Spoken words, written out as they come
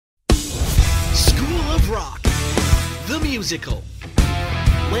Rock, the musical,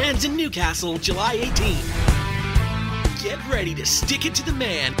 lands in Newcastle July 18. Get ready to stick it to the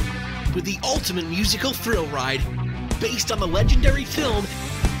man with the ultimate musical thrill ride based on the legendary film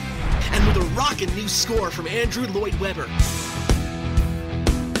and with a rockin' new score from Andrew Lloyd Webber.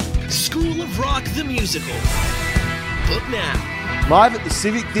 School of Rock, the musical. Book now. Live at the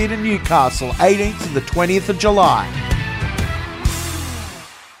Civic Theatre Newcastle, 18th to the 20th of July.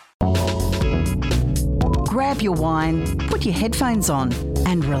 Grab your wine, put your headphones on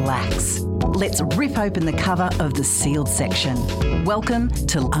and relax. Let's rip open the cover of the sealed section. Welcome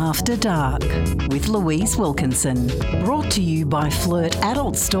to After Dark with Louise Wilkinson. Brought to you by Flirt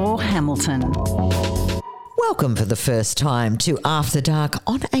Adult Store, Hamilton. Welcome for the first time to After Dark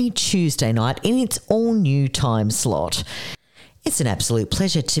on a Tuesday night in its all-new time slot. It's an absolute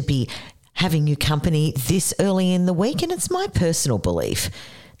pleasure to be having you company this early in the week, and it's my personal belief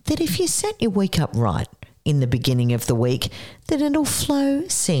that if you set your week up right in the beginning of the week, that it'll flow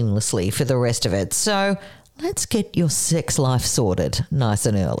seamlessly for the rest of it. So let's get your sex life sorted nice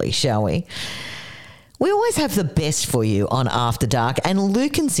and early, shall we? We always have the best for you on After Dark, and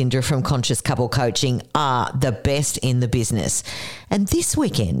Luke and Cindra from Conscious Couple Coaching are the best in the business. And this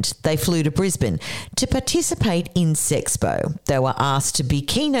weekend, they flew to Brisbane to participate in Sexpo. They were asked to be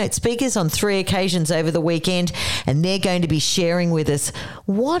keynote speakers on 3 occasions over the weekend, and they're going to be sharing with us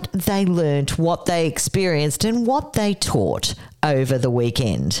what they learned, what they experienced, and what they taught over the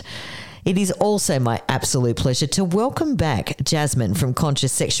weekend. It is also my absolute pleasure to welcome back Jasmine from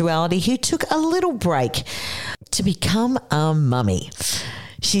Conscious Sexuality, who took a little break to become a mummy.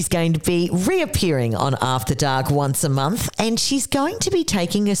 She's going to be reappearing on After Dark once a month, and she's going to be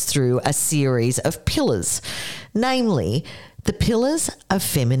taking us through a series of pillars, namely the pillars of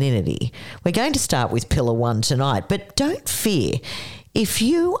femininity. We're going to start with pillar 1 tonight, but don't fear. If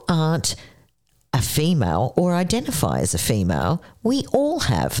you aren't a female or identify as a female, we all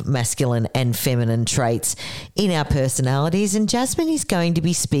have masculine and feminine traits in our personalities, and Jasmine is going to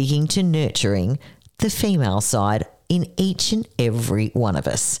be speaking to nurturing the female side in each and every one of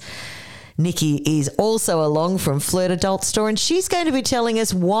us. Nikki is also along from Flirt Adult Store, and she's going to be telling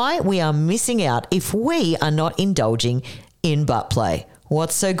us why we are missing out if we are not indulging in butt play.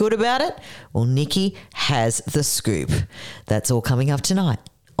 What's so good about it? Well, Nikki has the scoop. That's all coming up tonight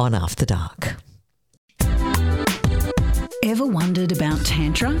on After Dark. Ever wondered about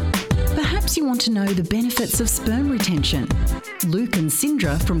Tantra? Perhaps you want to know the benefits of sperm retention. Luke and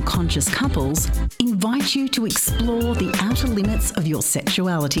Cindra from Conscious Couples invite you to explore the outer limits of your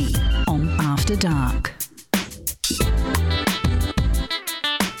sexuality on After Dark.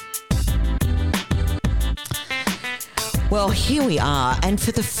 Well, here we are, and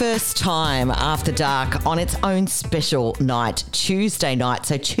for the first time, After Dark on its own special night, Tuesday night.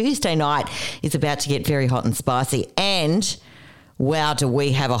 So Tuesday night is about to get very hot and spicy, and wow, do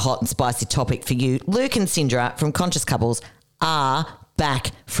we have a hot and spicy topic for you. Luke and Cindra from Conscious Couples are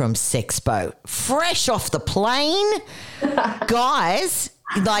back from Sexpo, fresh off the plane. Guys,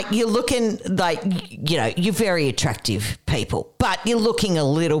 like, you're looking like, you know, you're very attractive people, but you're looking a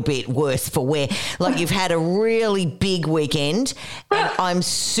little bit worse for wear. Like, you've had a really big weekend, and I'm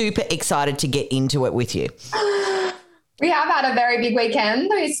super excited to get into it with you. We have had a very big weekend.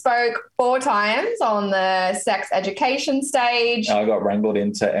 We spoke 4 times on the sex education stage. I got wrangled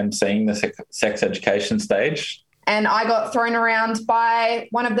into emceeing the sex education stage. And I got thrown around by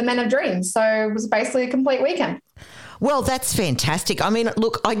one of the men of dreams. So it was basically a complete weekend. Well, that's fantastic. I mean,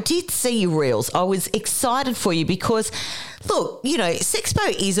 look, I did see your reels. I was excited for you because, look, you know,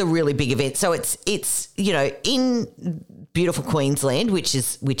 Sexpo is a really big event. So it's you know, in beautiful Queensland, which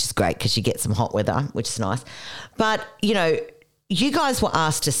is great because you get some hot weather, which is nice. But, you know, you guys were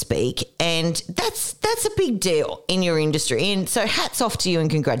asked to speak, and that's a big deal in your industry. And so hats off to you and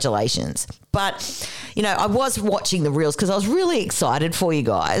congratulations. But, you know, I was watching the reels because I was really excited for you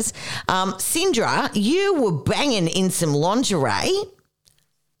guys. Cindra, you were banging in some lingerie.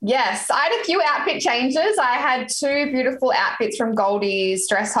 Yes, I had a few outfit changes. I had 2 beautiful outfits from Goldie's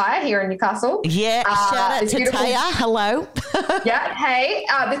Dress Hire here in Newcastle. Yeah, shout out to Taya. Hello. Yeah, hey,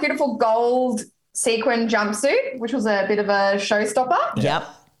 this beautiful gold sequin jumpsuit, which was a bit of a showstopper. Yep.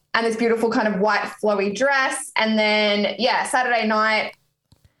 And this beautiful kind of white flowy dress. And then, yeah, Saturday night,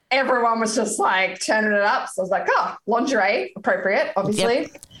 everyone was just like turning it up. So I was like, oh, lingerie, appropriate, obviously.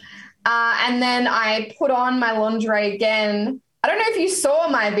 Yep. And then I put on my lingerie again. I don't know if you saw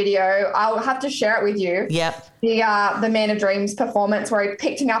my video. I'll have to share it with you. Yep. The Man of Dreams performance where he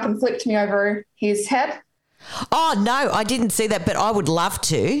picked me up and flipped me over his head. Oh, no, I didn't see that, but I would love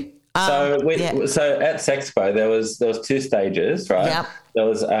to. So at Sexpo, there was 2 stages, right? Yep. there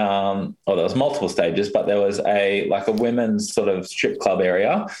was multiple stages, but there was a women's sort of strip club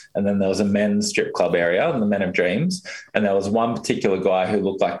area, and then there was a men's strip club area, the Men of Dreams, and there was one particular guy who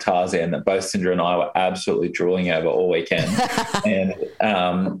looked like Tarzan that both Cindra and I were absolutely drooling over all weekend. And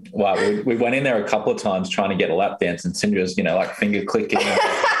we went in there a couple of times trying to get a lap dance, and Cindra's finger clicking.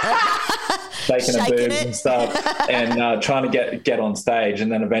 Shaking her boobs and stuff, and trying to get on stage.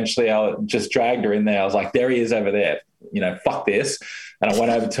 And then eventually I just dragged her in there. I was like, there he is over there, fuck this. And I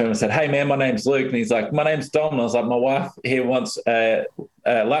went over to him and said, hey man, my name's Luke. And he's like, my name's Dom. And I was like, my wife here wants a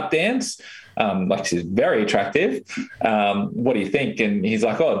lap dance. She's very attractive. What do you think? And he's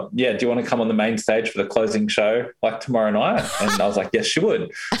like, oh yeah, do you want to come on the main stage for the closing show tomorrow night? And I was like, yes, she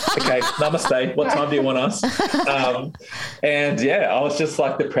would. Okay, namaste. What time do you want us? And yeah, I was just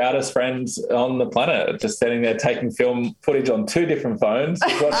like the proudest friends on the planet, just sitting there taking film footage on 2 different phones,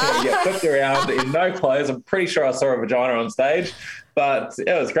 watching her get flipped around in no clothes. I'm pretty sure I saw a vagina on stage, but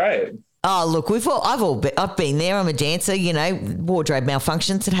it was great. Oh, look, I've been there. I'm a dancer, wardrobe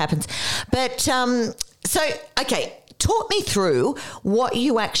malfunctions, it happens. But okay, talk me through what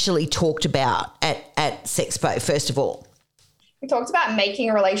you actually talked about at Sexpo, first of all. We talked about making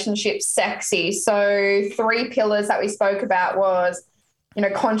a relationship sexy. So 3 pillars that we spoke about was,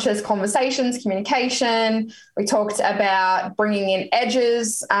 conscious conversations, communication. We talked about bringing in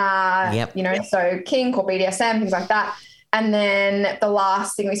edges, so kink or BDSM, things like that. And then the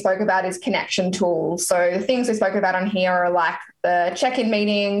last thing we spoke about is connection tools. So the things we spoke about on here are like the check-in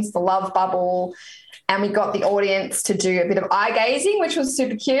meetings, the love bubble, and we got the audience to do a bit of eye gazing, which was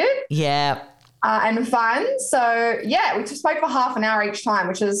super cute. Yeah. And fun. So, yeah, we just spoke for half an hour each time,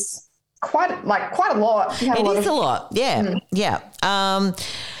 which is quite a lot. It is a lot. Yeah. Yeah.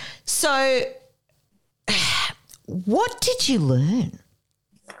 So what did you learn?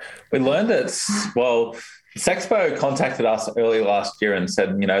 We learned Sexpo contacted us early last year and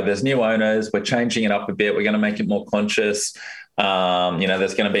said, there's new owners. We're changing it up a bit. We're going to make it more conscious.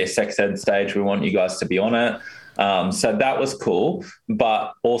 There's going to be a sex ed stage. We want you guys to be on it. So that was cool,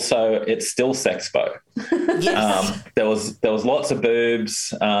 but also it's still Sexpo. Yes. There was lots of boobs.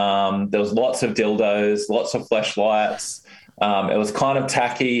 There was lots of dildos, lots of fleshlights. It was kind of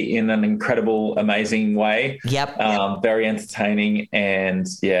tacky in an incredible, amazing way. Yep. Very entertaining. And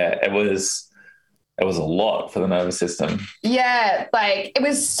yeah, it was a lot for the nervous system. Yeah, it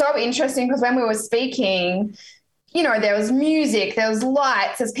was so interesting because when we were speaking, there was music, there was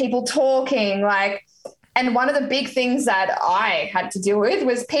lights, there's people talking, and one of the big things that I had to deal with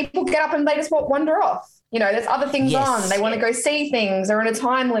was people get up and they just wander off. There's other things on. They want to go see things. They're in a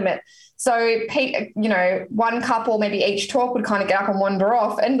time limit. So, one couple, maybe each talk would kind of get up and wander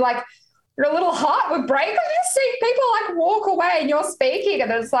off, and your little heart would break. I just see people walk away and you're speaking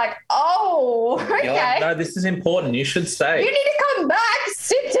and it's like, oh, okay. No, this is important. You should stay. You need to come back,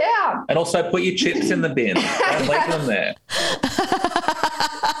 sit down. And also put your chips in the bin. Don't leave them there.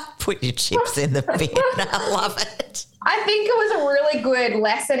 Put your chips in the bin. I love it. I think it was a really good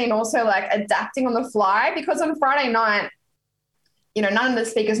lesson in also adapting on the fly, because on Friday night, none of the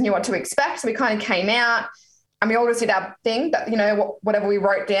speakers knew what to expect. So we kind of came out and we all just did our thing, whatever we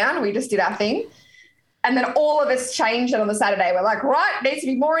wrote down, we just did our thing. And then all of us changed it on the Saturday. We're like, right, it needs to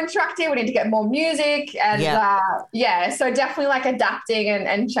be more interactive. We need to get more music. And so definitely adapting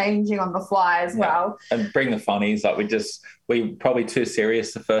and changing on the fly as well. And bring the funnies. We probably too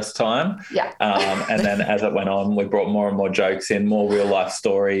serious the first time. Yeah. And then as it went on, we brought more and more jokes in, more real life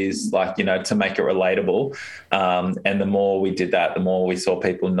stories, to make it relatable. And the more we did that, the more we saw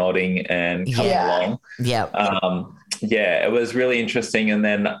people nodding and coming along. Yeah. It was really interesting. And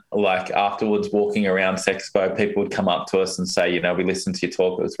then afterwards, walking around Sexpo, people would come up to us and say, we listened to your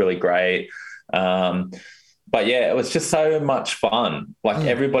talk. It was really great. But it was just so much fun.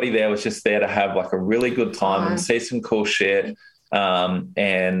 Everybody there was just there to have a really good time and see some cool shit.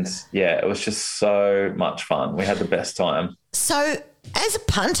 It was just so much fun. We had the best time. So as a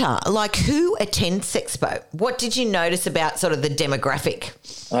punter, who attends Sexpo? What did you notice about sort of the demographic?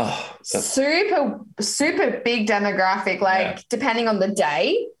 Oh, super, super big demographic, depending on the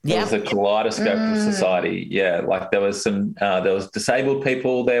day. It was a kaleidoscope of society. Yeah, there was there was disabled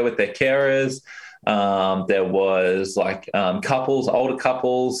people there with their carers. There was couples, older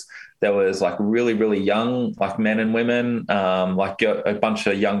couples. There was really, really young men and women, a bunch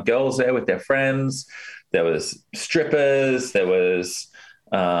of young girls there with their friends. There was strippers. There was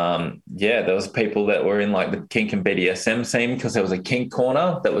there was people that were in the kink and BDSM scene, because there was a kink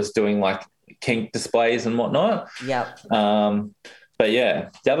corner that was doing kink displays and whatnot. Yeah. But yeah,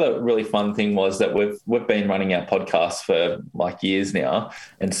 the other really fun thing was that we've been running our podcast for like years now,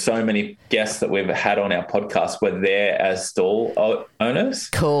 and so many guests that we've had on our podcast were there as stall owners.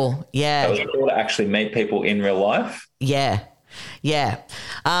 Cool. Yeah. So it was cool to actually meet people in real life. Yeah. Yeah.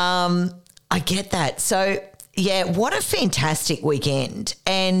 I get that. So, yeah, what a fantastic weekend.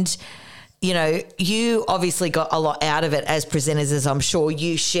 And, you know, you obviously got a lot out of it as presenters, as I'm sure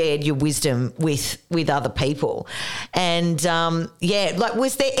you shared your wisdom with other people. And, like,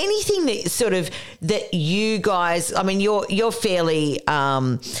 was there anything that sort of that you guys, I mean, you're fairly,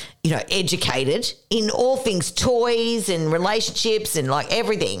 educated in all things toys and relationships and like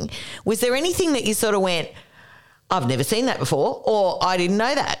everything. Was there anything that you sort of went, I've never seen that before, or I didn't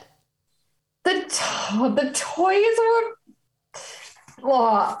know that? The toys were...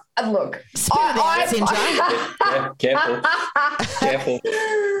 Oh, look. Spit it out, Cindra. Careful.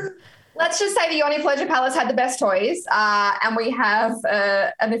 Let's just say the Yoni Pleasure Palace had the best toys, and we have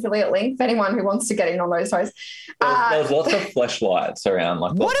an affiliate link for anyone who wants to get in on those toys. There was lots of fleshlights around.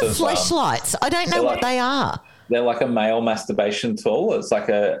 Like what are fleshlights? I don't know what they are. They're like a male masturbation tool. It's like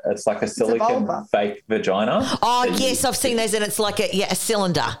a silicone fake vagina. Oh yes, I've seen those, and it's like a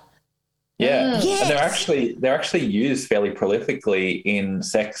cylinder. Yeah, yes. And they're actually used fairly prolifically in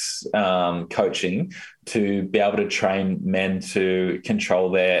sex coaching to be able to train men to control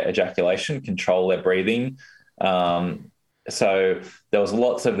their ejaculation, control their breathing. So there was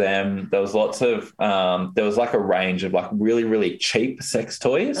lots of them. There was like a range of like really, really cheap sex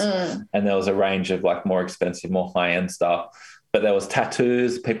toys, and there was a range of like more expensive, more high-end stuff. But there was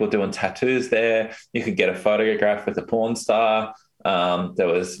tattoos, people doing tattoos there. You could get a photograph with a porn star. There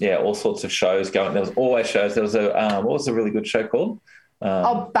was all sorts of shows going. There was always shows. There was what was a really good show called?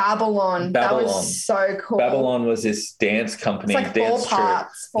 Babylon. That was so cool. Babylon was this dance company, it's like dance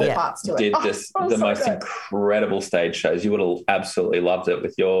four parts to it. Did just the most incredible stage shows. You would have absolutely loved it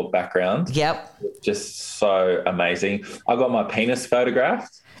with your background. Yep, just so amazing. I got my penis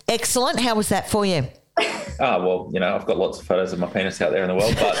photographed. Excellent. How was that for you? Well, I've got lots of photos of my penis out there in the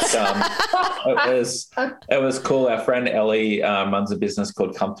world, but it was cool. Our friend Ellie runs a business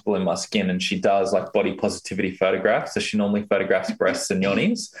called Comfortable in My Skin, and she does like body positivity photographs. So she normally photographs breasts and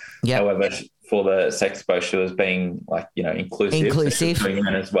yonis. Yep. However, for the Sexpo, she was being like, inclusive. So doing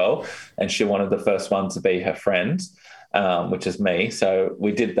men as well. And she wanted the first one to be her friend, which is me. So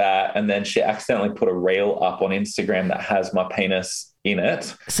we did that. And then she accidentally put a reel up on Instagram that has my penis in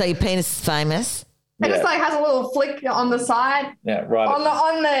it. So your penis is famous? And it's like has a little flick on the side. Yeah, right.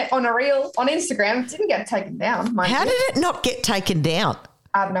 On a reel on Instagram. It didn't get taken down. How did it not get taken down?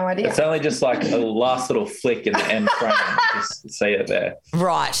 I have no idea. It's only just like a last little flick in the end frame. Just see it there.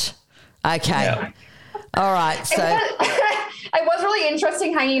 Right. Okay. Yeah. All right. So it was really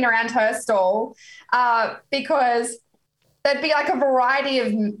interesting hanging around her stall because there'd be like a variety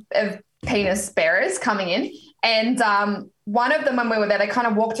of penis bearers coming in, and one of them, when we were there, they kind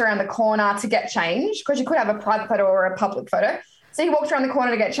of walked around the corner to get changed because you could have a private photo or a public photo. So he walked around the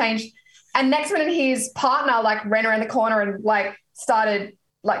corner to get changed. And next minute, his partner like ran around the corner and like started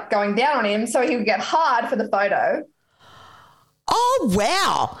like going down on him so he would get hard for the photo. Oh,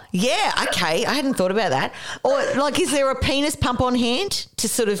 wow. Yeah, okay. I hadn't thought about that. Or like, is there a penis pump on hand to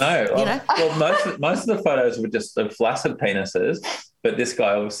sort of, Well, most of the photos were just of flaccid penises. But this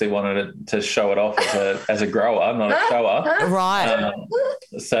guy obviously wanted to show it off as a grower, not a shower. Right.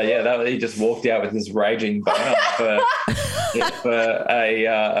 He just walked out with his raging boner for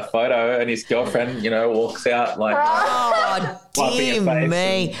a photo, and his girlfriend, walks out like, oh, dear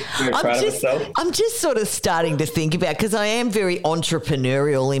me. I'm just sort of starting to think about, because I am very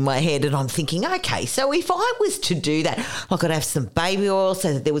entrepreneurial in my head, and I'm thinking, okay, so if I was to do that, I could have some baby oil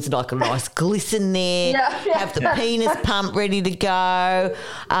so that there was like a nice glisten there, have the penis pump ready to go. We'd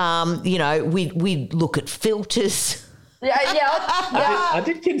look at filters. I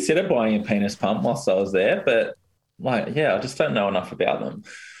did consider buying a penis pump whilst I was there, but I just don't know enough about them.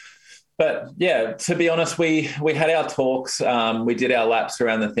 But yeah, to be honest, we had our talks. We did our laps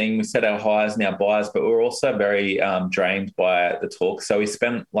around the thing. We set our highs and our buys, but we were also very drained by the talk. So we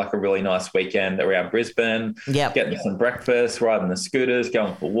spent like a really nice weekend around Brisbane, getting some breakfast, riding the scooters,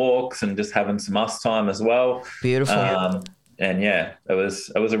 going for walks, and just having some us time as well. Beautiful. And it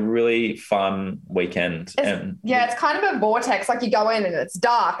was a really fun weekend. It's kind of a vortex. Like you go in and it's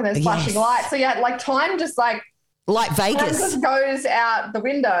dark and there's flashing lights. So like time just like Vegas. Time just goes out the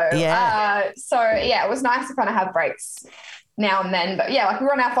window. Yeah. It was nice to kind of have breaks now and then. But like we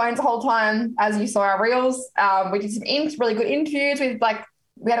were on our phones the whole time, as you saw our reels. We did some really good interviews with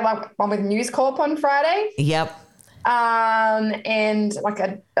we had one with News Corp on Friday. Yep. and like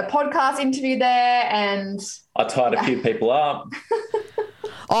a podcast interview there, and I tied a few people up.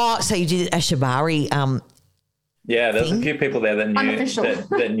 Oh, so you did a shibari Yeah, there's a few people there that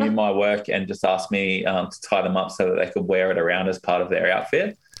knew my work and just asked me to tie them up so that they could wear it around as part of their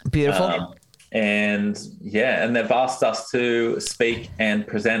outfit. Beautiful. And they've asked us to speak and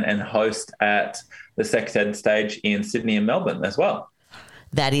present and host at the Sex Ed stage in Sydney and Melbourne as well.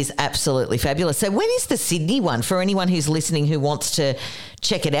 That is absolutely fabulous. So when is the Sydney one for anyone who's listening who wants to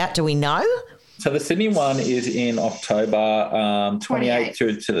check it out? Do we know? So the Sydney one is in October 28th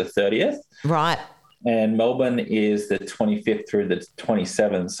through to the 30th. Right. And Melbourne is the 25th through the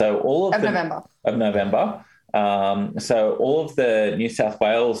 27th. So all of November. So all of the New South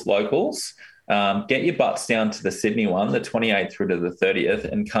Wales locals, get your butts down to the Sydney one, the 28th through to the 30th,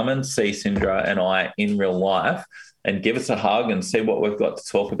 and come and see Cindra and I in real life and give us a hug and see what we've got to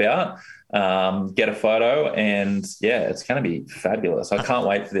talk about. Get a photo, and it's going to be fabulous. I can't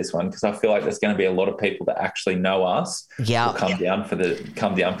wait for this one because I feel like there's going to be a lot of people that actually know us. Yeah, come down for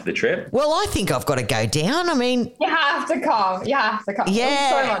the trip. Well, I think I've got to go down. I mean, you have to come. Yeah, it's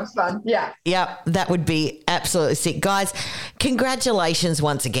so much fun. Yeah, that would be absolutely sick, guys. Congratulations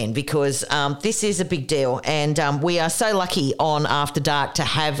once again, because this is a big deal, and we are so lucky on After Dark to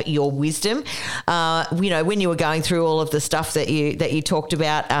have your wisdom. When you were going through all of the stuff that you talked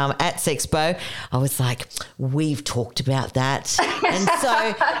about at Sexpo, I was like, we've talked about that. And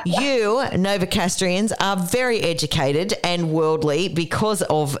so you, Novocastrians, are very educated and worldly because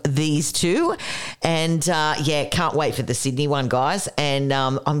of these two. And, can't wait for the Sydney one, guys. And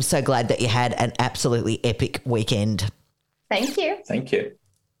I'm so glad that you had an absolutely epic weekend. Thank you. Thank you.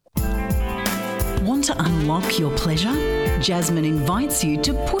 Want to unlock your pleasure? Jasmine invites you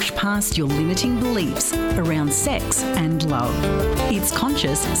to push past your limiting beliefs around sex and love. It's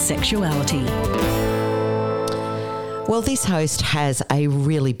Conscious Sexuality. Well, this host has a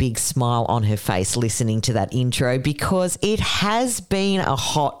really big smile on her face listening to that intro, because it has been a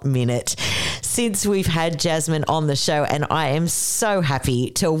hot minute since we've had Jasmine on the show, and I am so happy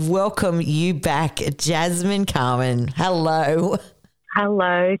to welcome you back, Jasmine Carmen. Hello.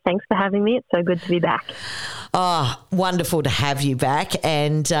 Hello. Thanks for having me. It's so good to be back. Oh, wonderful to have you back.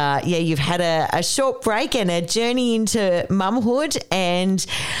 And, you've had a short break and a journey into mumhood, and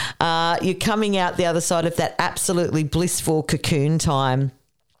you're coming out the other side of that absolutely blissful cocoon time.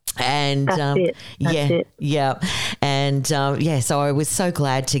 And That's it. And so I was so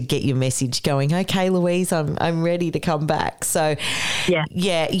glad to get your message going, okay, Louise, I'm ready to come back. So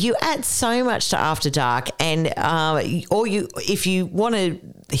you add so much to After Dark, and if you want to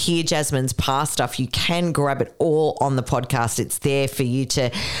hear Jasmine's past stuff, you can grab it all on the podcast. It's there for you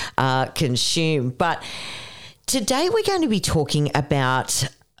to consume. But today we're going to be talking about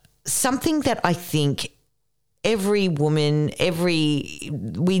something that I think every woman,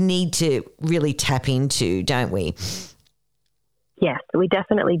 we need to really tap into, don't we? Yes, we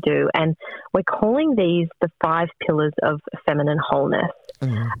definitely do. And we're calling these the 5 pillars of feminine wholeness.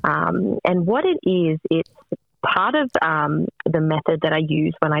 Mm-hmm. And what it is, it's part of the method that I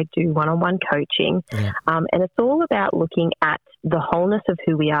use when I do one-on-one coaching. Yeah. And it's all about looking at the wholeness of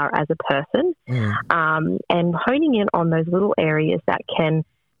who we are as a person, and honing in on those little areas that can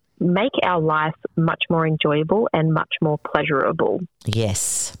make our life much more enjoyable and much more pleasurable.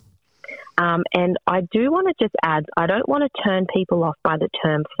 Yes. And I do want to just add, I don't want to turn people off by the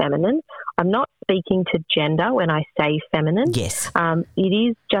term feminine. I'm not speaking to gender when I say feminine. Yes. It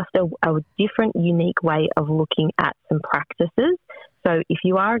is just a different, unique way of looking at some practices. So if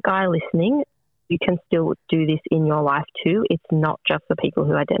you are a guy listening, you can still do this in your life too. It's not just for people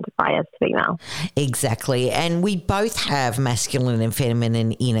who identify as female. Exactly. And we both have masculine and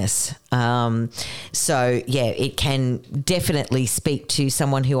feminine in us. It can definitely speak to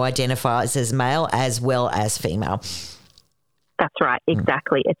someone who identifies as male as well as female. That's right.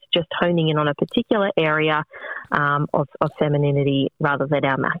 Exactly. It's just honing in on a particular area of femininity rather than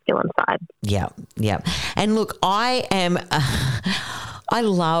our masculine side. Yeah. Yeah. And look, I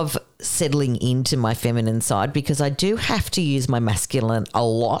love settling into my feminine side because I do have to use my masculine a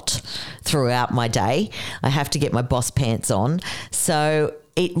lot throughout my day. I have to get my boss pants on. So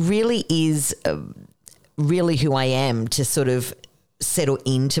it really is really who I am to sort of settle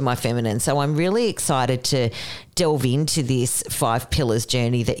into my feminine. So I'm really excited to delve into this 5 pillars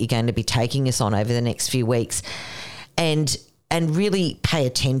journey that you're going to be taking us on over the next few weeks, and really pay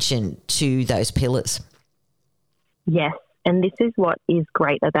attention to those pillars. Yes. And this is what is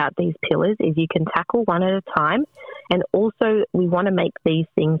great about these pillars is you can tackle one at a time. And also we want to make these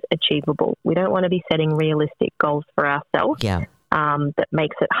things achievable. We don't want to be setting realistic goals for ourselves that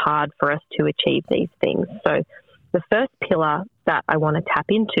makes it hard for us to achieve these things. So the first pillar that I want to tap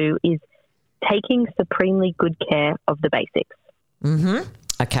into is taking supremely good care of the basics. Mm-hmm.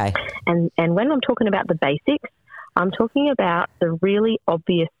 Okay. And when I'm talking about the basics, I'm talking about the really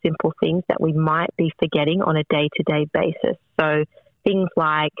obvious, simple things that we might be forgetting on a day-to-day basis. So things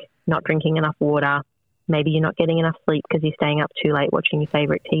like not drinking enough water, maybe you're not getting enough sleep because you're staying up too late watching your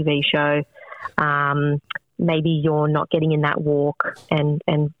favourite TV show. Maybe you're not getting in that walk and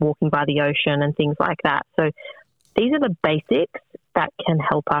walking by the ocean and things like that. So these are the basics that can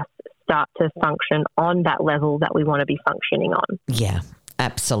help us start to function on that level that we want to be functioning on. Yeah.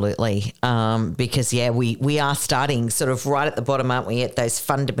 Absolutely. Because, we are starting sort of right at the bottom, aren't we, at those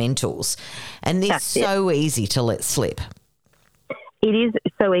fundamentals. And it's so easy to let slip. It is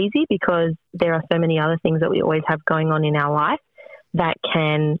so easy because there are so many other things that we always have going on in our life that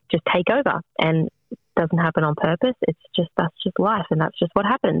can just take over, and doesn't happen on purpose. That's just life, and that's just what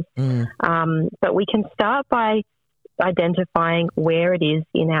happens. But we can start by identifying where it is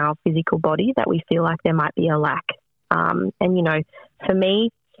in our physical body that we feel like there might be a lack. And, for me,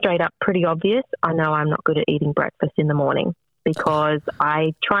 straight up, pretty obvious, I know I'm not good at eating breakfast in the morning because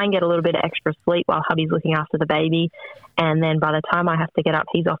I try and get a little bit of extra sleep while hubby's looking after the baby. And then by the time I have to get up,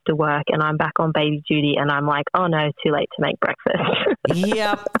 he's off to work and I'm back on baby duty and I'm like, oh no, too late to make breakfast.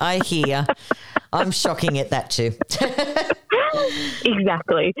 Yep, I hear. I'm shocking at that too.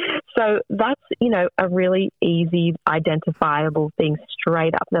 Exactly. So that's, a really easy, identifiable thing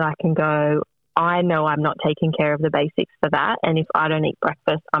straight up that I can go, I know I'm not taking care of the basics for that. And if I don't eat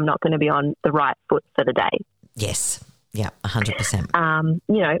breakfast, I'm not going to be on the right foot for the day. Yes. Yeah, 100%.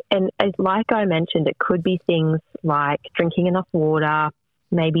 And as like I mentioned, it could be things like drinking enough water,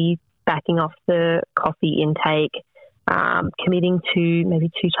 maybe backing off the coffee intake, committing to maybe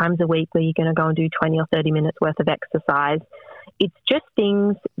 2 times a week where you're going to go and do 20 or 30 minutes worth of exercise. It's just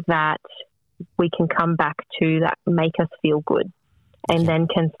things that we can come back to that make us feel good. And then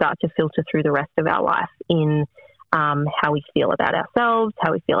can start to filter through the rest of our life in how we feel about ourselves,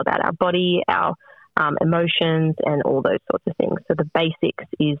 how we feel about our body, our emotions, and all those sorts of things. So the basics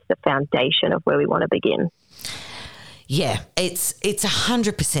is the foundation of where we want to begin. Yeah, it's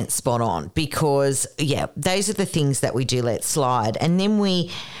 100% spot on because, those are the things that we do let slide. And then we're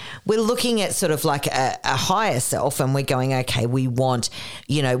looking at sort of like a higher self and we're going, okay, we want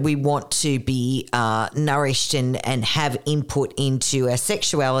to be nourished and have input into our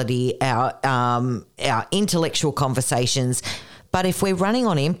sexuality, our intellectual conversations. But if we're running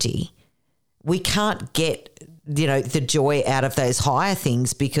on empty, we can't get the joy out of those higher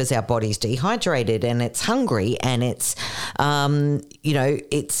things because our body's dehydrated and it's hungry and it's,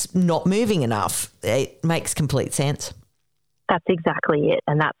 it's not moving enough. It makes complete sense. That's exactly it.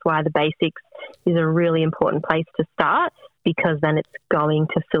 And that's why the basics is a really important place to start, because then it's going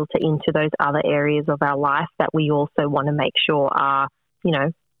to filter into those other areas of our life that we also want to make sure are,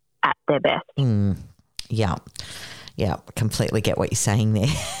 at their best. Yeah. Yeah. Completely get what you're saying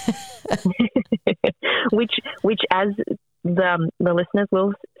there. which as the listeners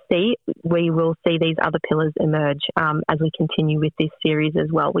will see, we will see these other pillars emerge as we continue with this series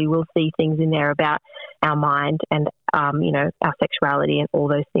as well. We will see things in there about our mind and, our sexuality and all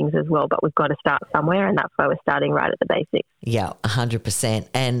those things as well. But we've got to start somewhere, and that's why we're starting right at the basics. Yeah, 100%.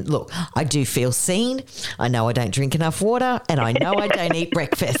 And look, I do feel seen. I know I don't drink enough water, and I know I don't eat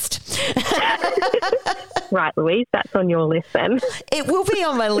breakfast. Right, Louise, that's on your list then. It will be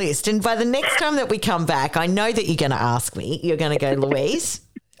on my list. And by the next time that we come back, I know that you're going to ask me. You're going to go, Louise,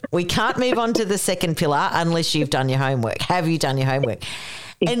 we can't move on to the second pillar unless you've done your homework. Have you done your homework?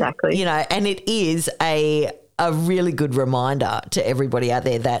 Exactly. And, and it is a really good reminder to everybody out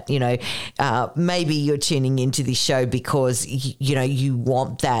there that, maybe you're tuning into this show because, you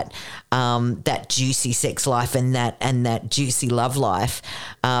want that juicy sex life and that juicy love life.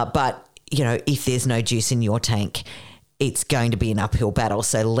 But, if there's no juice in your tank, it's going to be an uphill battle.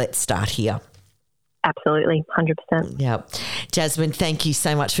 So let's start here. Absolutely, 100%. Yeah. Jasmine, thank you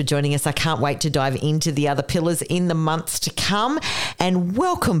so much for joining us. I can't wait to dive into the other pillars in the months to come. And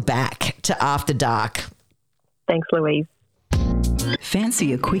welcome back to After Dark. Thanks, Louise.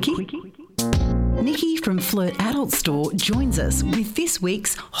 Fancy a quickie? Nikki from Flirt Adult Store joins us with this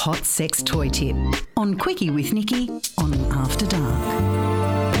week's hot sex toy tip on Quickie with Nikki on After Dark.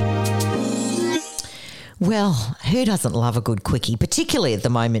 Well, who doesn't love a good quickie, particularly at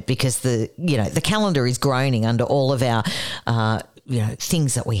the moment because the calendar is groaning under all of our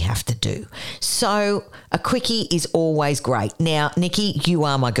things that we have to do. So a quickie is always great. Now, Nikki, you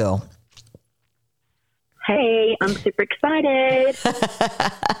are my girl. Hey, I'm super excited.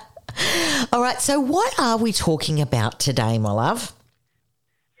 All right, so what are we talking about today, my love?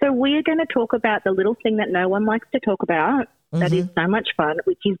 So we're going to talk about the little thing that no one likes to talk about. That is so much fun,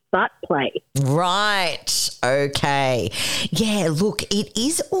 which is butt play. Right. Okay. Yeah, look, it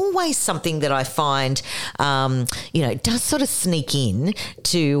is always something that I find, does sort of sneak in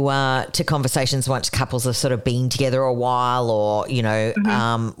to conversations once couples have sort of been together a while or,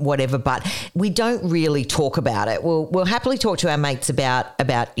 whatever, but we don't really talk about it. We'll happily talk to our mates about,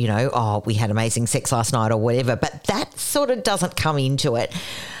 we had amazing sex last night or whatever, but that sort of doesn't come into it.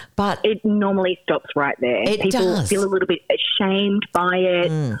 But it normally stops right there. People feel a little bit ashamed by it,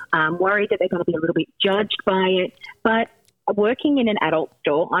 worried that they're going to be a little bit judged by it. But working in an adult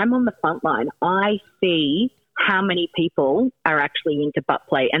store, I'm on the front line. I see how many people are actually into butt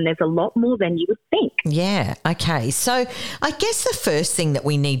play, and there's a lot more than you would think. Yeah, okay. So I guess the first thing that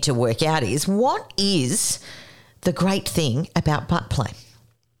we need to work out is, what is the great thing about butt play?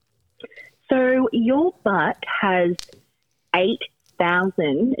 So your butt has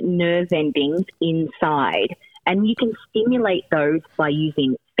 8,000 nerve endings inside, and you can stimulate those by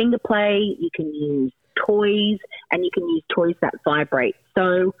using finger play, you can use toys, and you can use toys that vibrate.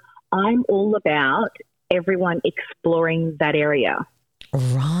 So I'm all about everyone exploring that area.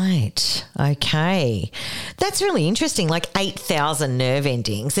 Right. Okay. That's really interesting, like 8,000 nerve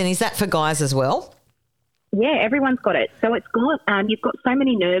endings. And is that for guys as well? Yeah, everyone's got it. So it's got you've got so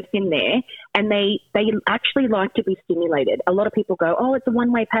many nerves in there, and they actually like to be stimulated. A lot of people go, "Oh, it's a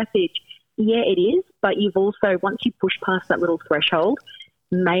one-way passage." Yeah, it is, but you've also, once you push past that little threshold,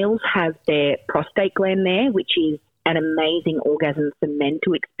 males have their prostate gland there, which is an amazing orgasm for men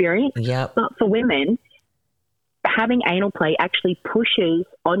to experience. Yep. But for women, having anal play actually pushes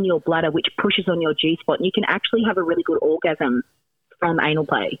on your bladder, which pushes on your G-spot, and you can actually have a really good orgasm from anal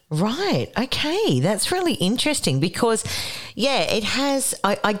play. Right. Okay. That's really interesting because, it has,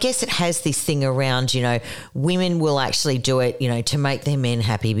 I guess it has this thing around, women will actually do it, to make their men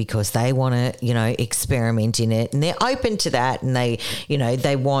happy because they want to, experiment in it, and they're open to that, and they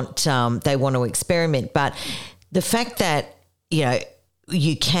want to experiment. But the fact that,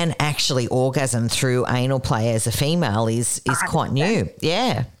 you can actually orgasm through anal play as a female is quite new.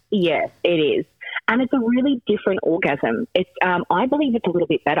 Yeah. Yes, it is. And it's a really different orgasm. It's, I believe it's a little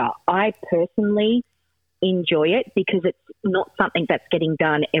bit better. I personally enjoy it because it's not something that's getting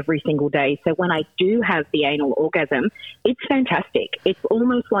done every single day. So when I do have the anal orgasm, it's fantastic. It's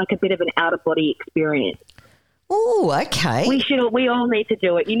almost like a bit of an out-of-body experience. Oh, okay. We all need to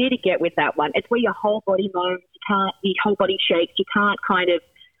do it. You need to get with that one. It's where your whole body moans, your whole body shakes. You can't kind of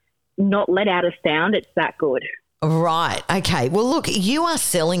not let out a sound. It's that good. Right. Okay. Well, look, you are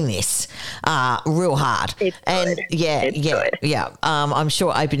selling this real hard. It's good. Yeah. I'm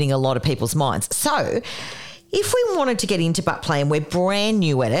sure opening a lot of people's minds. So if we wanted to get into butt play and we're brand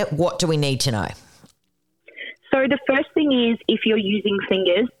new at it, what do we need to know? So the first thing is, if you're using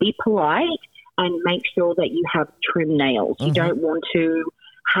fingers, be polite and make sure that you have trim nails. You don't want to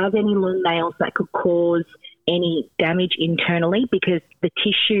have any long nails that could cause any damage internally because the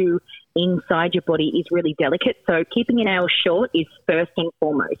tissue inside your body is really delicate. So keeping your nails short is first and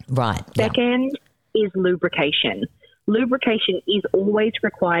foremost. Right. Second is lubrication. Lubrication is always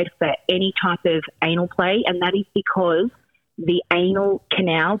required for any type of anal play, and that is because the anal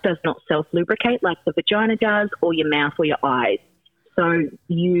canal does not self-lubricate like the vagina does, or your mouth or your eyes. So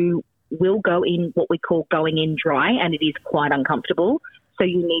you will go in what we call going in dry, and it is quite uncomfortable. So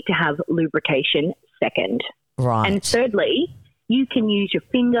you need to have lubrication second. Right. And thirdly, you can use your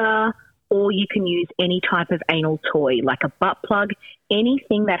finger, or you can use any type of anal toy like a butt plug,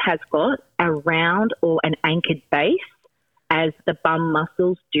 anything that has got a round or an anchored base, as the bum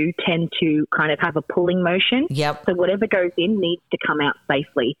muscles do tend to kind of have a pulling motion. Yep. So whatever goes in needs to come out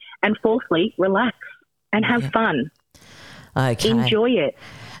safely. And fourthly, relax and have fun. Okay. Enjoy it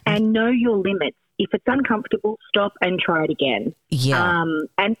and know your limits. If it's uncomfortable, stop and try it again. Yeah.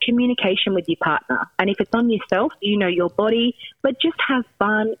 And communication with your partner. And if it's on yourself, you know your body, but just have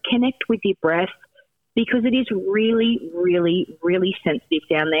fun, connect with your breath, because it is really, really, really sensitive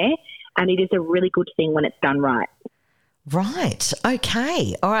down there, and it is a really good thing when it's done right. Right.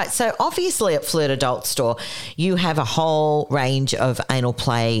 Okay. All right. So obviously at Flirt Adult Store, you have a whole range of anal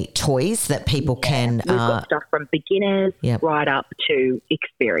play toys that people can... We've got stuff from beginners right up to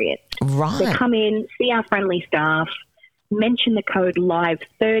experienced. Right. So come in, see our friendly staff, mention the code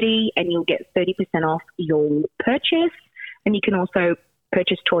LIVE30 and you'll get 30% off your purchase. And you can also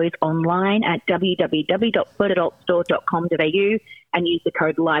purchase toys online at www.flirtadultstore.com.au and use the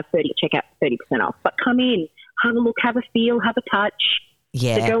code LIVE30 to check out 30% off. But come in. Have a look, have a feel, have a touch.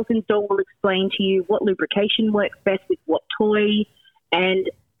 Yeah. The girls in store will explain to you what lubrication works best with what toy, and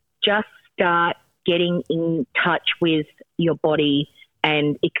just start getting in touch with your body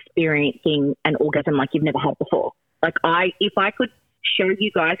and experiencing an orgasm like you've never had before. Like if I could show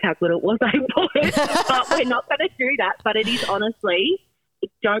you guys how good it was, I would, but we're not going to do that. But it is honestly,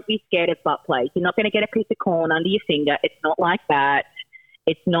 don't be scared of butt play. You're not going to get a piece of corn under your finger. It's not like that.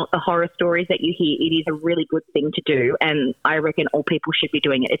 It's not the horror stories that you hear. It is a really good thing to do, and I reckon all people should be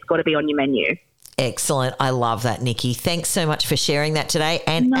doing it. It's got to be on your menu. Excellent. I love that, Nikki. Thanks so much for sharing that today.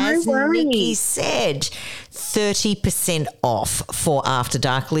 And as Nikki said, 30% off for After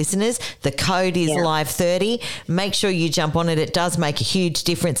Dark listeners. The code is Live30. Make sure you jump on it. It does make a huge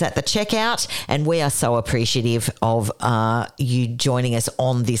difference at the checkout, and we are so appreciative of you joining us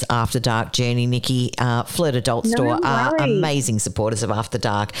on this After Dark journey, Nikki. Flirt Adult Store are amazing supporters of After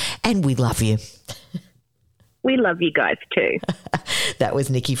Dark, and we love you. We love you guys too. That was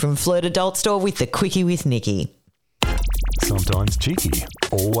Nikki from Flirt Adult Store with the Quickie with Nikki. Sometimes cheeky,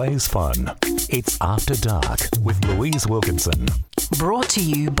 always fun. It's After Dark with Louise Wilkinson. Brought to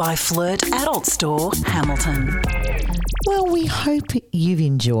you by Flirt Adult Store, Hamilton. Well, we hope you've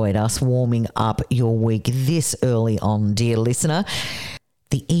enjoyed us warming up your week this early on, dear listener.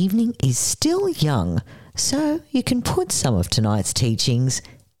 The evening is still young, so you can put some of tonight's teachings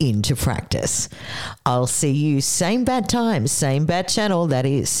into practice. I'll see you same bad time, same bad channel. That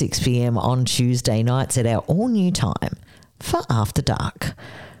is 6 p.m. on Tuesday nights at our all new time for After Dark.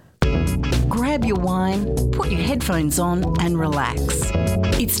 Grab your wine, put your headphones on and relax.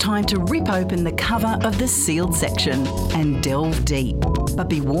 It's time to rip open the cover of the sealed section and delve deep. But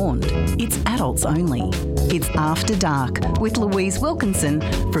be warned, it's adults only. It's After Dark with Louise Wilkinson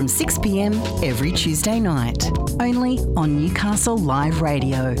from 6 p.m. every Tuesday night. Only on Newcastle Live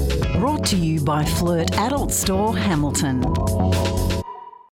Radio. Brought to you by Flirt Adult Store, Hamilton.